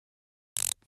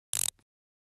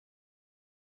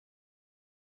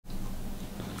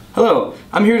Hello,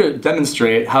 I'm here to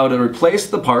demonstrate how to replace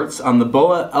the parts on the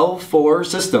BOA L4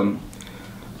 system.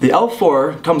 The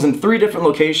L4 comes in 3 different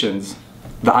locations: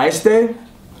 the eye stay,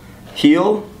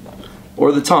 heel,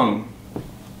 or the tongue.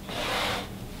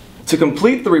 To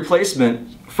complete the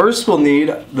replacement, first we'll need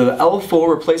the L4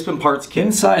 replacement parts kit.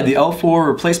 Inside the L4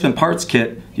 replacement parts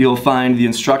kit, you'll find the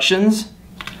instructions,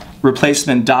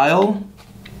 replacement dial,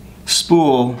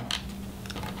 spool,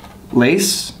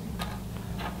 lace,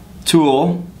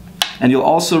 tool, and you'll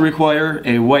also require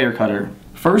a wire cutter.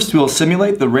 First, we'll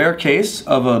simulate the rare case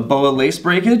of a BOA lace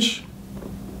breakage.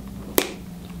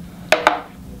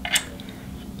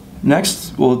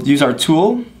 Next, we'll use our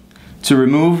tool to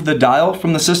remove the dial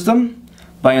from the system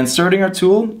by inserting our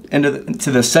tool into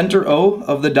the center O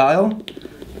of the dial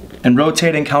and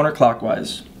rotating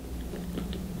counterclockwise.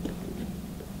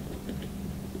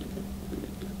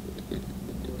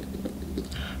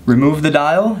 Remove the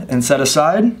dial and set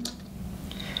aside.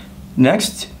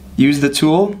 Next, use the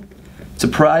tool to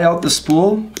pry out the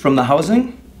spool from the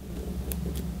housing.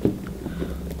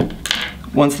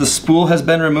 Once the spool has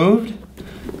been removed,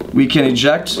 we can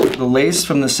eject the lace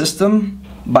from the system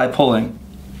by pulling.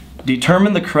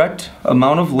 Determine the correct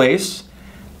amount of lace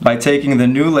by taking the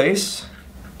new lace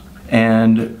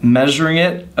and measuring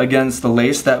it against the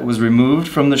lace that was removed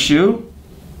from the shoe.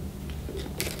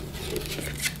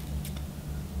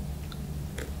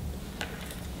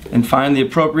 And find the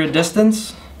appropriate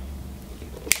distance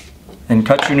and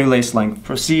cut your new lace length.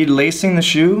 Proceed lacing the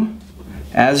shoe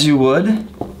as you would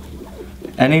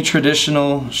any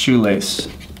traditional shoelace.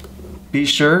 Be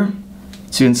sure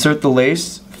to insert the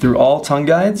lace through all tongue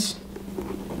guides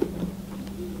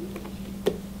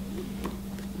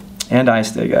and eye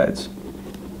stay guides.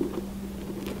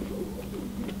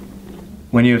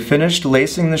 When you have finished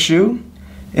lacing the shoe,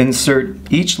 insert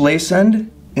each lace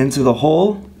end into the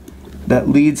hole that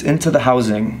leads into the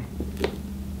housing.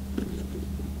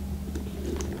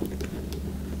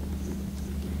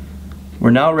 We're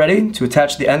now ready to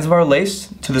attach the ends of our lace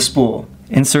to the spool.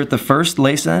 Insert the first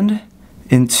lace end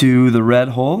into the red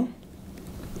hole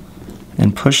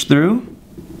and push through.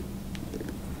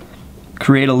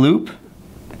 Create a loop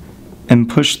and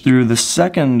push through the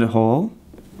second hole.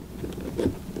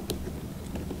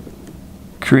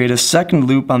 Create a second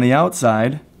loop on the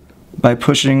outside by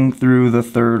pushing through the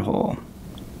third hole.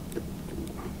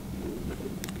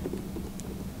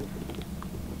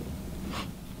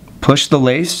 Push the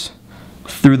lace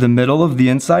through the middle of the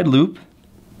inside loop.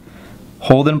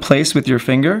 Hold in place with your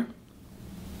finger.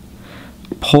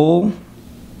 Pull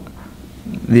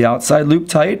the outside loop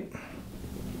tight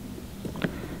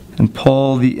and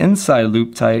pull the inside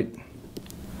loop tight.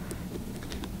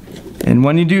 And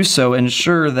when you do so,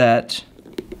 ensure that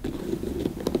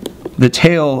the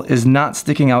tail is not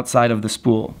sticking outside of the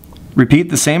spool. Repeat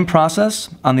the same process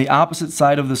on the opposite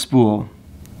side of the spool.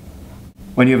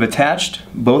 When you have attached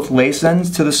both lace ends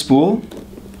to the spool,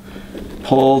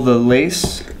 pull the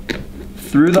lace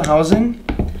through the housing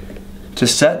to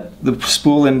set the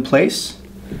spool in place,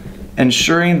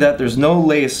 ensuring that there's no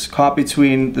lace caught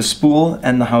between the spool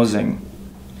and the housing.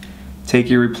 Take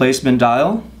your replacement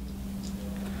dial,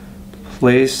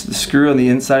 place the screw on the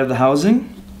inside of the housing.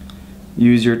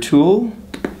 Use your tool,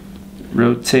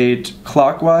 rotate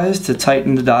clockwise to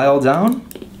tighten the dial down.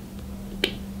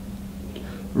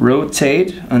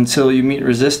 Rotate until you meet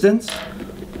resistance.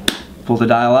 Pull the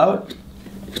dial out.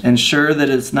 Ensure that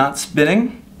it's not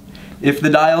spinning. If the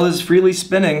dial is freely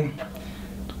spinning,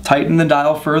 tighten the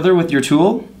dial further with your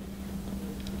tool.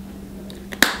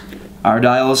 Our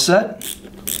dial is set,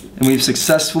 and we've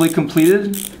successfully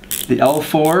completed the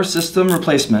L4 system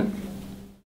replacement.